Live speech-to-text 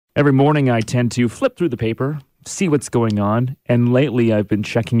Every morning I tend to flip through the paper, see what's going on, and lately I've been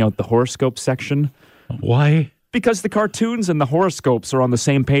checking out the horoscope section. Why? Because the cartoons and the horoscopes are on the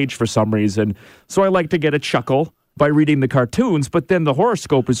same page for some reason, so I like to get a chuckle by reading the cartoons, but then the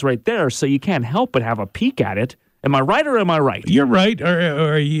horoscope is right there, so you can't help but have a peek at it. Am I right or am I right? You're right.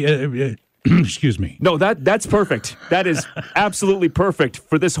 Excuse me. No, that's perfect. That is absolutely perfect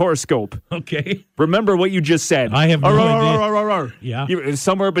for this horoscope. Okay. Remember what you just said. I have no idea. Yeah.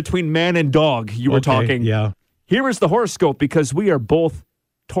 Somewhere between man and dog, you were talking. Yeah. Here is the horoscope because we are both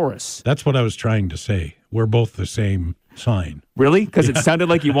Taurus. That's what I was trying to say. We're both the same sign. Really? Because it sounded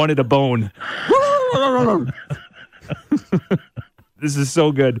like you wanted a bone. This is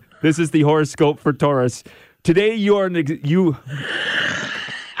so good. This is the horoscope for Taurus. Today you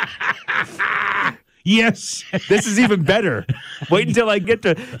Yes. This is even better. Wait until I get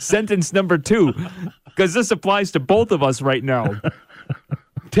to sentence number 2, because this applies to both of us right now.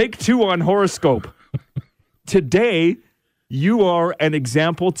 Take 2 on horoscope. Today, you are an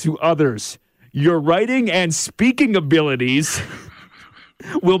example to others. Your writing and speaking abilities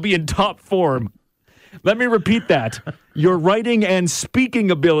will be in top form. Let me repeat that. Your writing and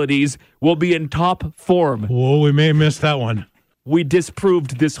speaking abilities will be in top form. Whoa, we may have missed that one. We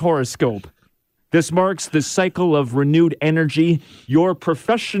disproved this horoscope. This marks the cycle of renewed energy. Your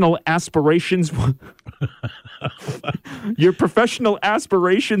professional aspirations will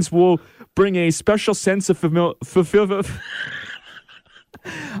bring a special sense of fulfillment.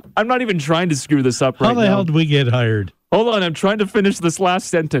 I'm not even trying to screw this up right now. How the hell did we get hired? Hold on, I'm trying to finish this last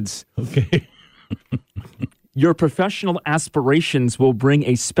sentence. Okay. Your professional aspirations will bring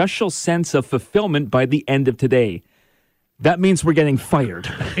a special sense of fulfillment by the end of today. That means we're getting fired.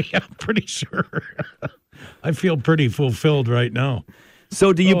 Yeah, I'm pretty sure. I feel pretty fulfilled right now.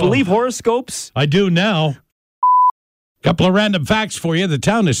 So do you believe horoscopes? I do now. Couple of random facts for you. The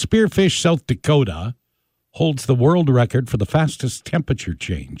town of Spearfish, South Dakota, holds the world record for the fastest temperature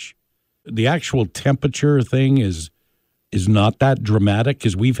change. The actual temperature thing is not that dramatic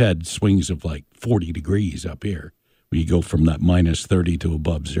because we've had swings of like 40 degrees up here. We go from that minus 30 to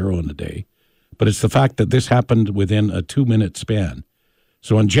above zero in a day. But it's the fact that this happened within a 2-minute span.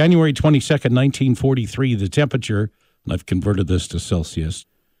 So on January 22nd, 1943, the temperature, and I've converted this to Celsius,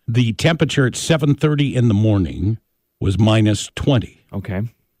 the temperature at 7:30 in the morning was minus 20. Okay.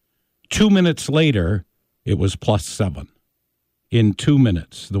 2 minutes later, it was plus 7. In 2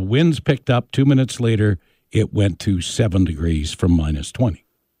 minutes. The winds picked up. 2 minutes later, it went to 7 degrees from minus 20.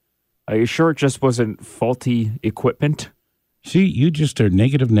 Are you sure it just wasn't faulty equipment? See, you just are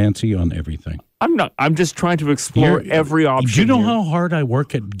negative Nancy on everything. I'm not. I'm just trying to explore every option. Do you know how hard I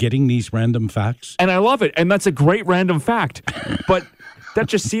work at getting these random facts? And I love it. And that's a great random fact. But that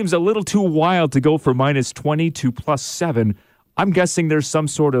just seems a little too wild to go from minus 20 to plus 7. I'm guessing there's some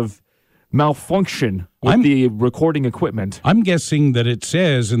sort of malfunction with the recording equipment. I'm guessing that it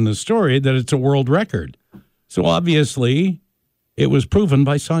says in the story that it's a world record. So obviously, it was proven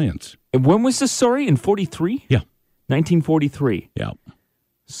by science. And when was this, sorry? In 43? Yeah. 1943. Yeah.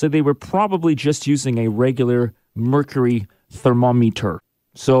 So they were probably just using a regular mercury thermometer.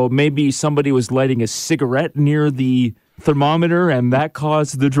 So maybe somebody was lighting a cigarette near the thermometer and that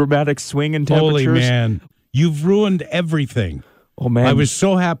caused the dramatic swing in temperatures. Holy man. You've ruined everything. Oh, man. I was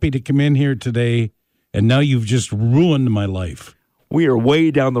so happy to come in here today, and now you've just ruined my life. We are way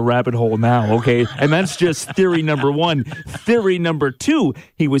down the rabbit hole now, okay? And that's just theory number 1. Theory number 2,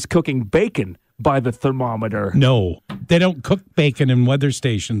 he was cooking bacon by the thermometer. No, they don't cook bacon in weather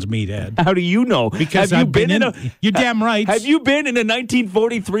stations, meathead. How do you know? Because I've been in you're damn right. Have you been in a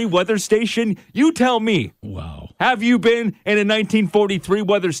 1943 weather station? You tell me. Wow. Have you been in a 1943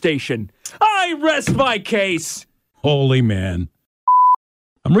 weather station? I rest my case. Holy man.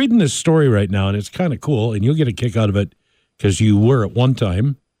 I'm reading this story right now, and it's kind of cool, and you'll get a kick out of it because you were at one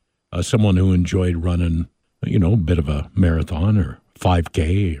time someone who enjoyed running, a bit of a marathon or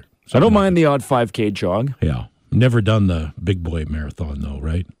 5K or I don't mind the odd 5K jog. Yeah. Never done the big boy marathon, though,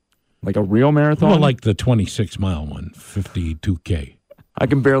 right? Like a real marathon? Well, like the 26-mile one, 52K. I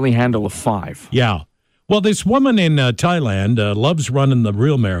can barely handle a 5. Yeah. Well, this woman in Thailand loves running the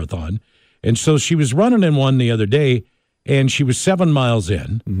real marathon. And so she was running in one the other day, and she was 7 miles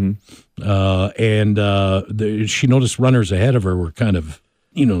in. Mm-hmm. She noticed runners ahead of her were kind of,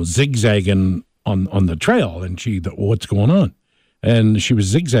 zigzagging on the trail. And she thought, what's going on? And she was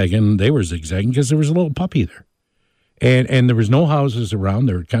zigzagging. They were zigzagging because there was a little puppy there. And there was no houses around.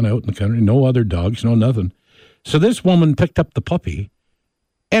 They were kind of out in the country. No other dogs, no nothing. So this woman picked up the puppy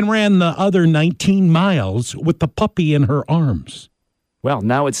and ran the other 19 miles with the puppy in her arms. Well,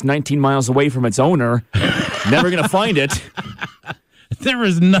 now it's 19 miles away from its owner. Never going to find it. There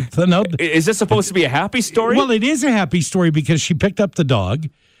was nothing out there. Is this supposed to be a happy story? Well, it is a happy story because she picked up the dog.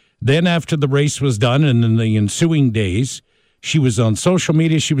 Then after the race was done and in the ensuing days, she was on social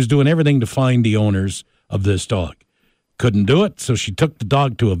media. She was doing everything to find the owners of this dog. Couldn't do it, so she took the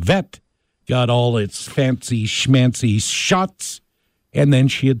dog to a vet, got all its fancy schmancy shots, and then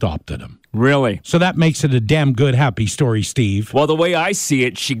she adopted him. Really? So that makes it a damn good, happy story, Steve. Well, the way I see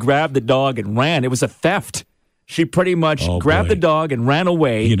it, she grabbed the dog and ran. It was a theft. She pretty much grabbed the dog and ran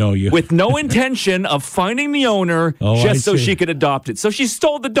away with no intention of finding the owner just so she could adopt it. So she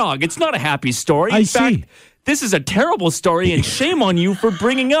stole the dog. It's not a happy story. In fact, this is a terrible story, and shame on you for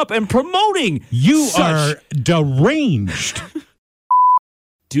bringing up and promoting. You are deranged.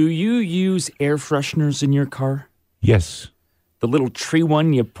 Do you use air fresheners in your car? Yes. The little tree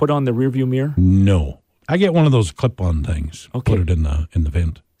one you put on the rearview mirror? No. I get one of those clip-on things. Okay. Put it in the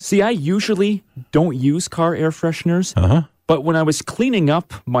vent. See, I usually don't use car air fresheners, but when I was cleaning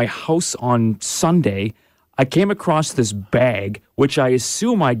up my house on Sunday, I came across this bag, which I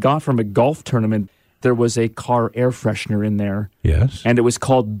assume I got from a golf tournament. There was a car air freshener in there. Yes. And it was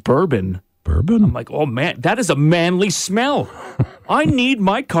called Bourbon. Bourbon? I'm like, oh, man, that is a manly smell. I need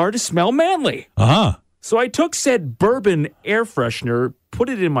my car to smell manly. So I took said Bourbon air freshener, put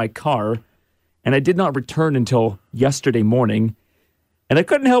it in my car, and I did not return until yesterday morning. And I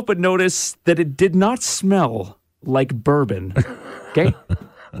couldn't help but notice that it did not smell like bourbon. Okay?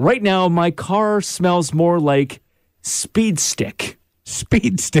 Right now, my car smells more like Speed Stick.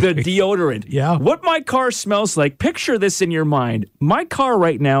 Speed Stick. The deodorant. Yeah. What my car smells like, picture this in your mind. My car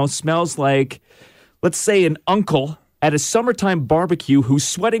right now smells like, let's say, an uncle at a summertime barbecue who's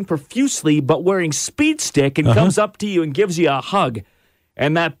sweating profusely but wearing Speed Stick and comes up to you and gives you a hug.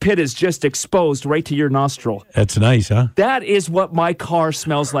 And that pit is just exposed right to your nostril. That's nice, huh? That is what my car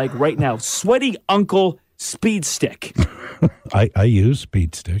smells like right now. Sweaty Uncle Speed Stick. I use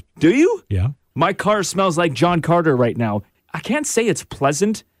Speed Stick. Do you? Yeah. My car smells like John Carter right now. I can't say it's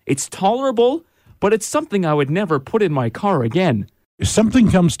pleasant. It's tolerable, but it's something I would never put in my car again. Something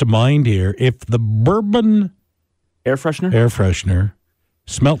comes to mind here. If the Bourbon air freshener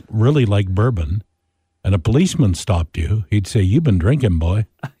smelt really like bourbon, and a policeman stopped you, he'd say, "You've been drinking, boy."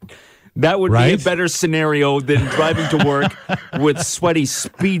 That would be a better scenario than driving to work with sweaty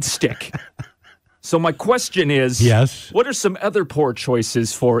Speed Stick. So my question is, what are some other poor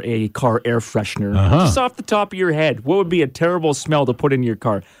choices for a car air freshener? Just off the top of your head, what would be a terrible smell to put in your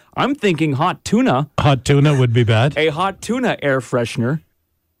car? I'm thinking hot tuna. Hot tuna would be bad. A hot tuna air freshener.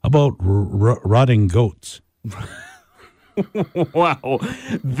 How about rotting goats? Wow,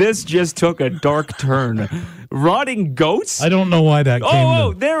 this just took a dark turn. Rotting goats? I don't know why that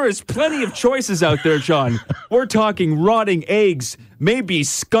came there is plenty of choices out there, John. We're talking rotting eggs, maybe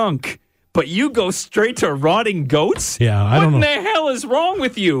skunk, but you go straight to rotting goats? Yeah, I don't know. What in the hell is wrong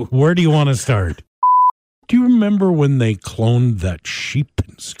with you? Where do you want to start? Do you remember when they cloned that sheep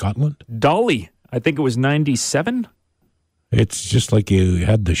in Scotland? Dolly. I think it was 97. It's just like you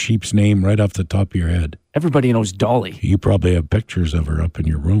had the sheep's name right off the top of your head. Everybody knows Dolly. You probably have pictures of her up in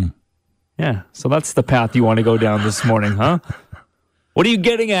your room. Yeah, so that's the path you want to go down this morning, huh? What are you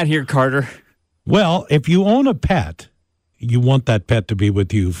getting at here, Carter? Well, if you own a pet, you want that pet to be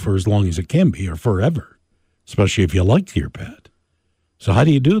with you for as long as it can be or forever, especially if you like your pet. So how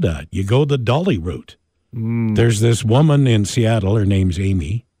do you do that? You go the Dolly route. There's this woman in Seattle. Her name's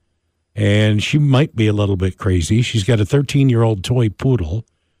Amy. And she might be a little bit crazy. She's got a 13-year-old toy poodle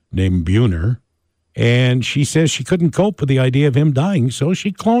named Buner. And she says she couldn't cope with the idea of him dying, so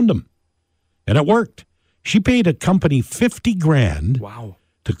she cloned him. And it worked. She paid a company $50,000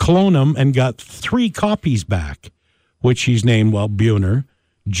 to clone him and got 3 copies back, which she's named, Buner,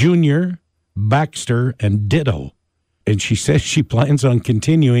 Junior, Baxter, and Ditto. And she says she plans on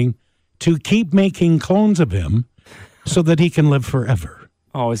continuing to keep making clones of him so that he can live forever.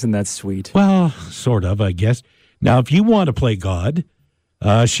 Oh, isn't that sweet? Well, sort of, I guess. Now, if you want to play God,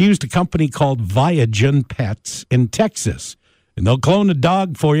 she used a company called Viagen Pets in Texas. And they'll clone a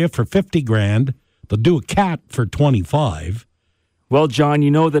dog for you for $50,000. They'll do a cat for $25,000. Well, John,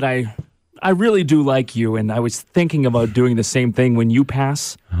 you know that I really do like you, and I was thinking about doing the same thing when you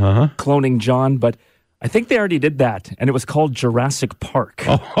pass, cloning John, but I think they already did that, and it was called Jurassic Park.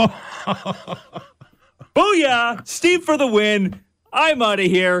 Booyah! Steve for the win. I'm out of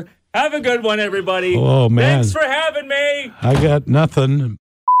here. Have a good one, everybody. Oh, man. Thanks for having me. I got nothing.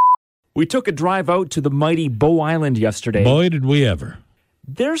 We took a drive out to the mighty Bow Island yesterday. Boy, did we ever.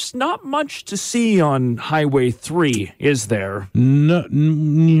 There's not much to see on Highway 3, is there? No,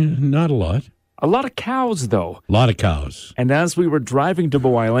 not a lot. A lot of cows, though. A lot of cows. And as we were driving to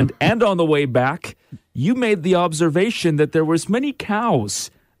Bow Island and on the way back, you made the observation that there was many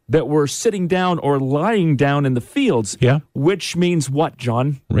cows that were sitting down or lying down in the fields. Yeah. Which means what,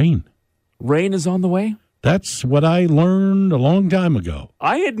 John? Rain. Rain is on the way? That's what I learned a long time ago.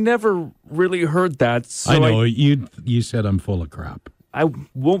 I had never really heard that. So I know. You said I'm full of crap. I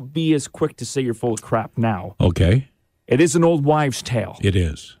won't be as quick to say you're full of crap now. Okay. It is an old wives' tale. It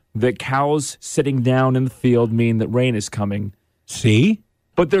is. That cows sitting down in the field mean that rain is coming. See?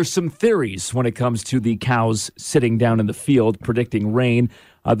 But there's some theories when it comes to the cows sitting down in the field predicting rain.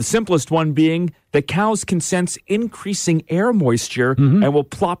 The simplest one being that cows can sense increasing air moisture and will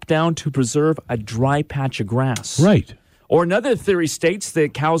plop down to preserve a dry patch of grass. Right. Or another theory states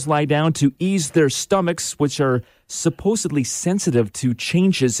that cows lie down to ease their stomachs, which are supposedly sensitive to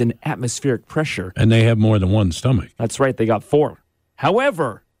changes in atmospheric pressure. And they have more than one stomach. That's right, they got 4.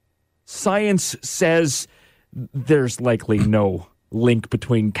 However, science says there's likely no link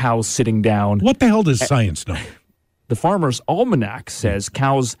between cows sitting down. What the hell does science know? The Farmer's Almanac says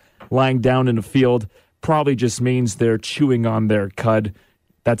cows lying down in a field probably just means they're chewing on their cud.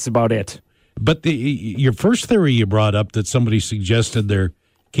 That's about it. But your first theory you brought up that somebody suggested they're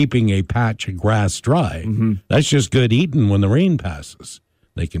keeping a patch of grass dry, that's just good eating when the rain passes.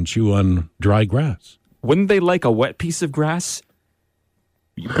 They can chew on dry grass. Wouldn't they like a wet piece of grass?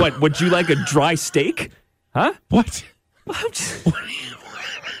 What, would you like a dry steak? Huh? What?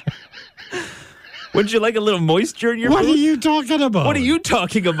 Wouldn't you like a little moisture in your What food? are you talking about? What are you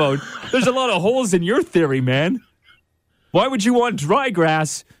talking about? There's a lot of holes in your theory, man. Why would you want dry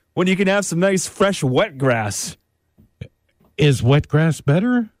grass when you can have some nice, fresh, wet grass? Is wet grass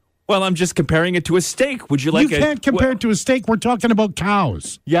better? Well, I'm just comparing it to a steak. Would you like You can't compare it to a steak. We're talking about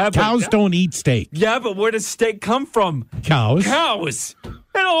cows. Yeah, but cows don't eat steak. Yeah, but where does steak come from? Cows. Cows.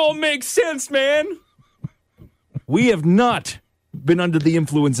 That all makes sense, man. We have not been under the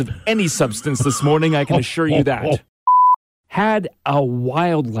influence of any substance this morning, I can assure you that. Had a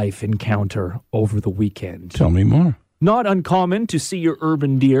wildlife encounter over the weekend. Tell me more. Not uncommon to see your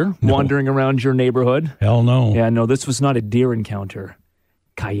urban deer wandering around your neighborhood. Hell no. Yeah, no, this was not a deer encounter.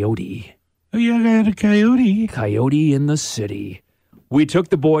 Coyote. Oh, yeah, I had a coyote. Coyote in the city. We took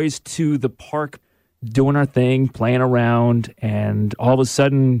the boys to the park, doing our thing, playing around, and all of a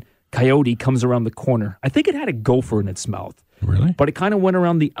sudden, coyote comes around the corner. I think it had a gopher in its mouth. Really? But it kind of went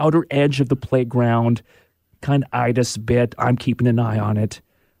around the outer edge of the playground, kind of eyed us a bit. I'm keeping an eye on it.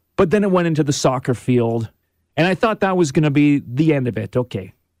 But then it went into the soccer field, and I thought that was going to be the end of it.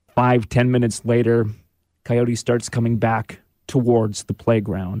 Okay, 5-10 minutes later, coyote starts coming back towards the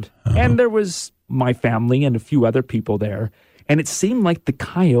playground. And there was my family and a few other people there, and it seemed like the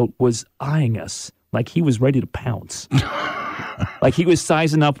coyote was eyeing us, like he was ready to pounce. Like he was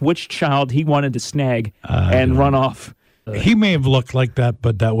sizing up which child he wanted to snag and run off. He may have looked like that,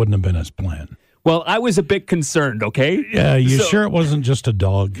 but that wouldn't have been his plan. Well, I was a bit concerned, okay? Yeah, sure it wasn't just a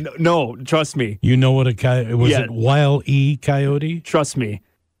dog? No, trust me. You know what a coyote was? Yeah. It Wile E. Coyote? Trust me.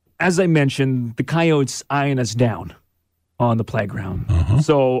 As I mentioned, the coyote's eyeing us down on the playground.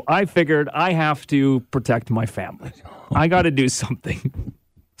 So I figured I have to protect my family. I got to do something.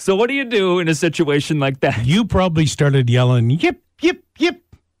 So what do you do in a situation like that? You probably started yelling, yip, yip, yip.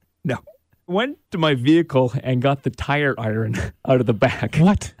 No. Went to my vehicle and got the tire iron out of the back.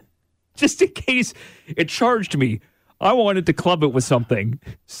 What? Just in case it charged me. I wanted to club it with something.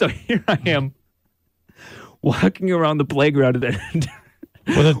 So here I am walking around the playground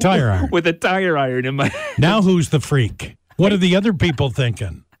With a tire iron. with a tire iron in my hand. Now who's the freak? What are the other people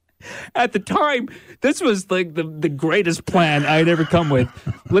thinking? At the time, this was like the greatest plan I'd ever come with.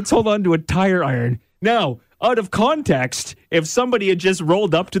 Let's hold on to a tire iron. Now, out of context, if somebody had just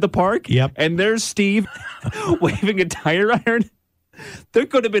rolled up to the park and there's Steve waving a tire iron, there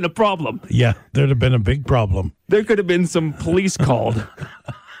could have been a problem. Yeah, there'd have been a big problem. There could have been some police called.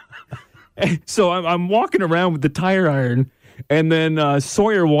 So I'm walking around with the tire iron, and then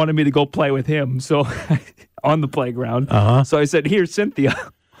Sawyer wanted me to go play with him. So on the playground. So I said, "Here, Cynthia,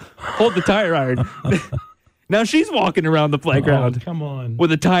 hold the tire iron." Now she's walking around the playground. Oh, come on.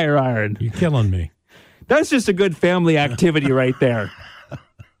 With a tire iron. You're killing me. That's just a good family activity right there.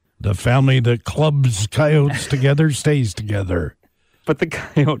 The family that clubs coyotes together stays together. But the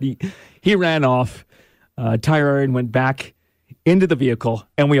coyote, he ran off. Tire iron went back into the vehicle,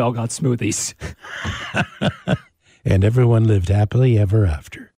 and we all got smoothies. And everyone lived happily ever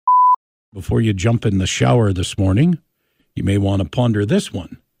after. Before you jump in the shower this morning, you may want to ponder this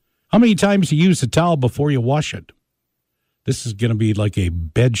one. How many times do you use a towel before you wash it? This is going to be like a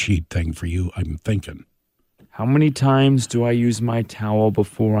bedsheet thing for you, I'm thinking. How many times do I use my towel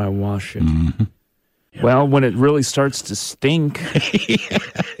before I wash it? Well, when it really starts to stink.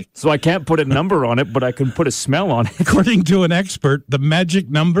 So I can't put a number on it, but I can put a smell on it. According to an expert, the magic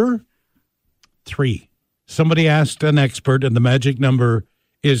number, 3. Somebody asked an expert, and the magic number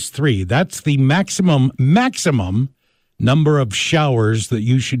is 3. That's the maximum number of showers that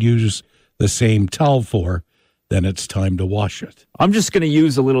you should use the same towel for. Then it's time to wash it. I'm just going to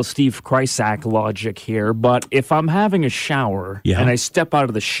use a little Steve Krysak logic here, but if I'm having a shower and I step out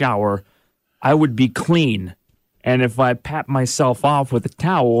of the shower, I would be clean. And if I pat myself off with a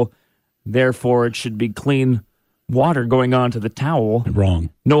towel, therefore it should be clean water going onto the towel. Wrong.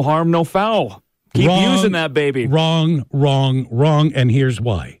 No harm, no foul. Keep using that, baby. Wrong. And here's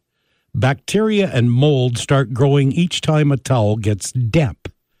why. Bacteria and mold start growing each time a towel gets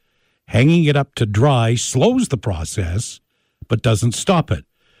damp. Hanging it up to dry slows the process, but doesn't stop it.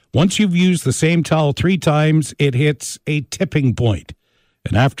 Once you've used the same towel 3 times, it hits a tipping point.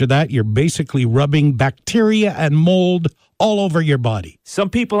 And after that, you're basically rubbing bacteria and mold all over your body. Some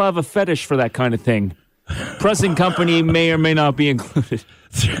people have a fetish for that kind of thing. Pressing company may or may not be included.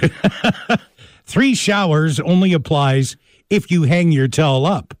 3 showers only applies if you hang your towel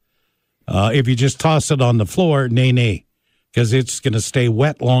up. If you just toss it on the floor, nay, because it's going to stay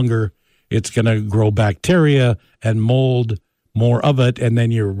wet longer. It's going to grow bacteria and mold more of it, and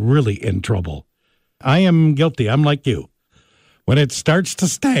then you're really in trouble. I am guilty. I'm like you. When it starts to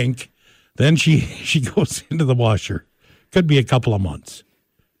stink, then she goes into the washer. Could be a couple of months.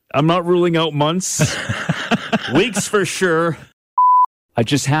 I'm not ruling out months. Weeks for sure. I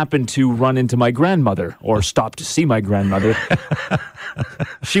just happened to run into my grandmother, or stop to see my grandmother.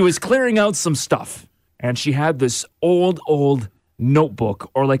 She was clearing out some stuff, and she had this old notebook,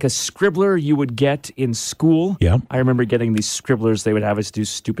 or like a scribbler you would get in school. Yeah. I remember getting these scribblers they would have us do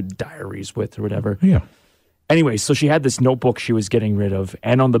stupid diaries with or whatever. Yeah. Anyway, so she had this notebook she was getting rid of,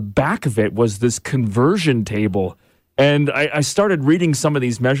 and on the back of it was this conversion table. And I started reading some of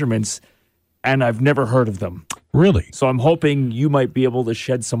these measurements, and I've never heard of them. Really? So I'm hoping you might be able to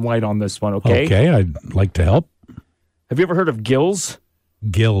shed some light on this one, okay? Okay, I'd like to help. Have you ever heard of gills?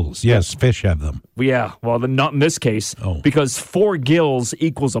 Gills. Yes, fish have them. Yeah, well, not in this case, because 4 gills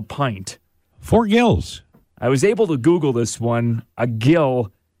equals a pint. 4 gills? I was able to Google this one. A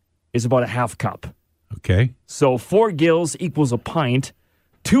gill is about a half cup. Okay. So 4 gills equals a pint.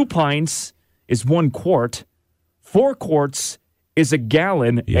 2 pints is 1 quart. 4 quarts is a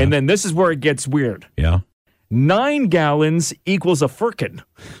gallon. Yeah. And then this is where it gets weird. Yeah. 9 gallons equals a firkin.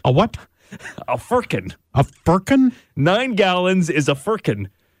 A what? A firkin. A firkin? 9 gallons is a firkin.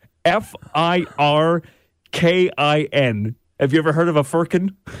 Firkin. Have you ever heard of a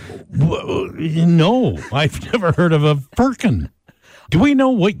firkin? No, I've never heard of a firkin. Do we know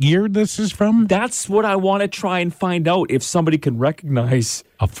what year this is from? That's what I want to try and find out, if somebody can recognize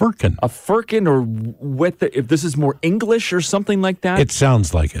a firkin. A firkin, or if this is more English or something like that. It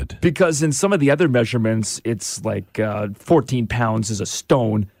sounds like it. Because in some of the other measurements, it's like 14 pounds is a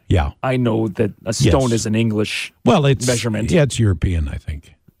stone. Yeah. I know that a stone is an English measurement. Yeah, it's European, I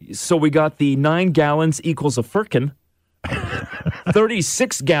think. So we got the 9 gallons equals a firkin.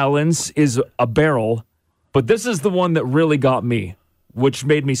 36 gallons is a barrel. But this is the one that really got me, which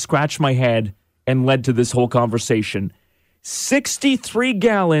made me scratch my head and led to this whole conversation. 63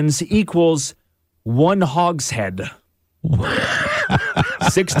 gallons equals 1 hogshead.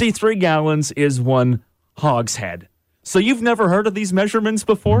 63 gallons is 1 hogshead. So you've never heard of these measurements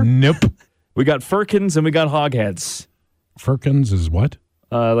before? Nope. We got firkins and we got hogheads. Firkins is what?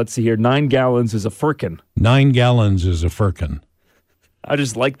 Let's see here. 9 gallons is a firkin. 9 gallons is a firkin. I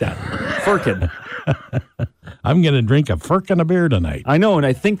just like that. Firkin. I'm going to drink a firkin of beer tonight. I know, and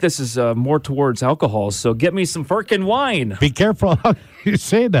I think this is more towards alcohol, so get me some firkin wine. Be careful how you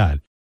say that.